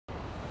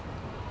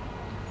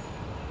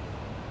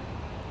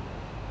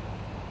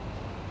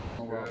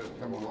Good.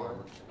 Come on.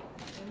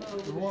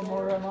 One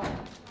more, Emma.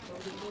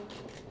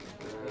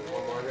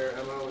 One more here,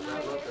 Emma, with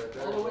that look right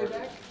there. All the way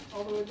back.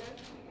 All the way back.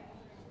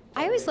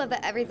 I always love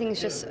that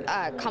everything's just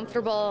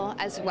comfortable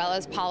as well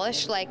as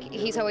polished. Like,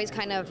 he's always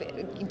kind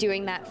of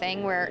doing that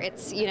thing where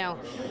it's, you know,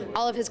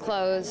 all of his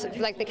clothes,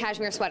 like the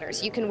cashmere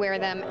sweaters, you can wear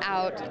them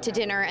out to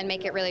dinner and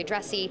make it really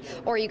dressy,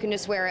 or you can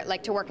just wear it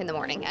like to work in the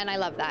morning, and I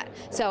love that.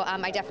 So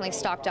I definitely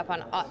stocked up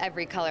on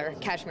every color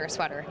cashmere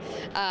sweater,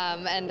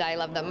 and I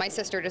love them. My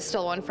sister just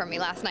stole one from me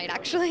last night,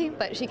 actually,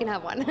 but she can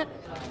have one.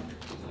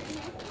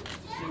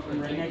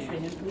 Right next to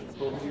him, please.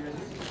 Both of you.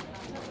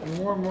 And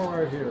one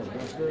more right here.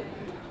 That's it.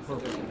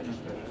 Perfect.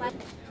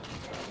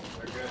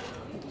 They're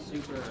good.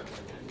 Super.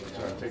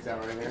 So take that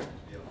right here.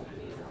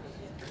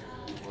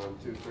 1,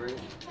 2, 3.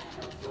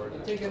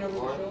 Take it over the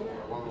shoulder.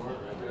 One more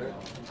right there.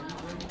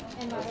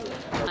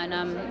 And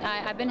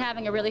I've been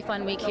having a really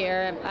fun week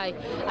here.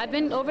 I've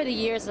been, over the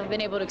years, I've been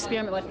able to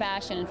experiment with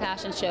fashion and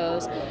fashion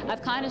shows.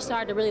 I've kind of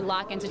started to really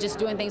lock into just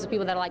doing things with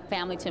people that are like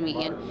family to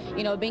me. And,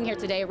 you know, being here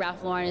today,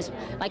 Ralph Lauren is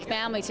like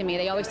family to me.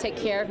 They always take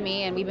care of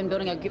me, and we've been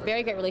building a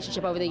very great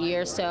relationship over the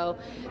years. So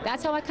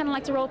that's how I kind of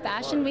like to roll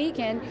Fashion Week.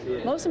 And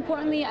most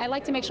importantly, I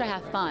like to make sure I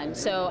have fun.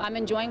 So I'm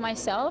enjoying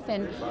myself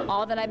and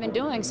all that I've been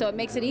doing. So it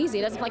makes it easy.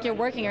 It doesn't feel like you're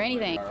working or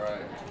anything. All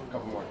right, a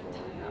couple more.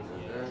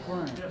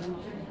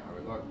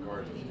 Look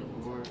gorgeous.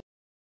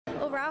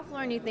 Well, Ralph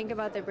Lauren, you think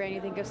about the brand,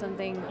 you think of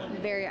something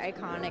very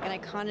iconic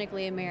and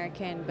iconically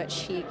American but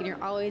chic, and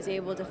you're always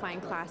able to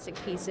find classic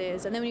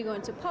pieces. And then when you go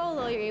into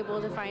Polo, you're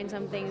able to find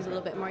some things a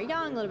little bit more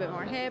young, a little bit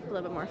more hip, a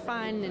little bit more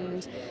fun,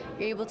 and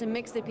you're able to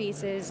mix the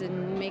pieces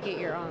and make it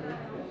your own.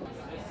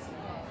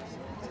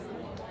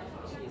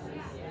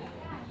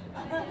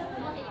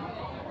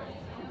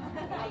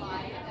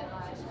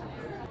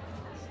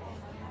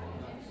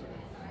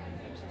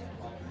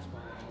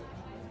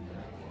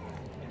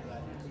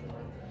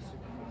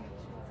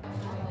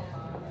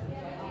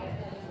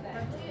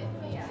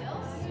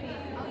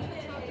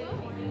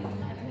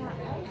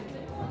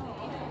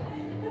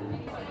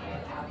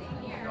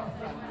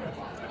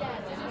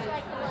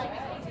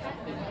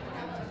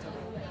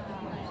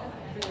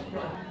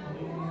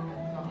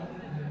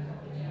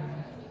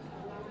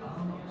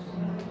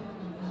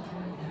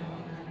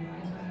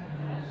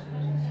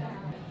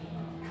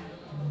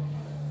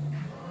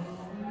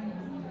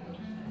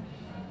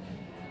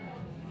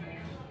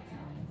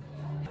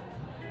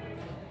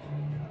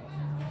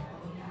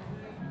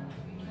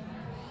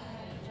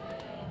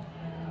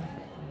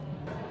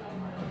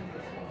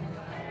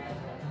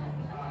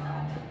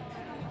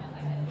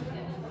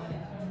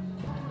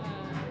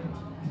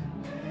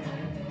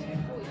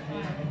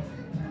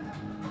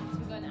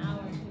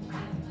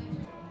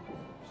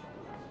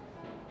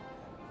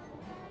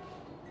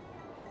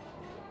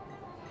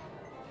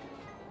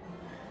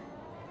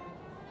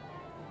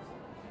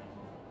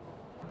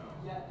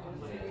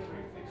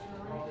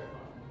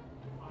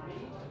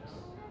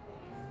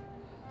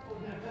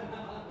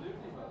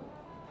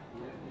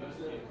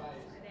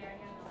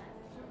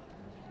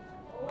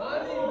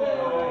 Money!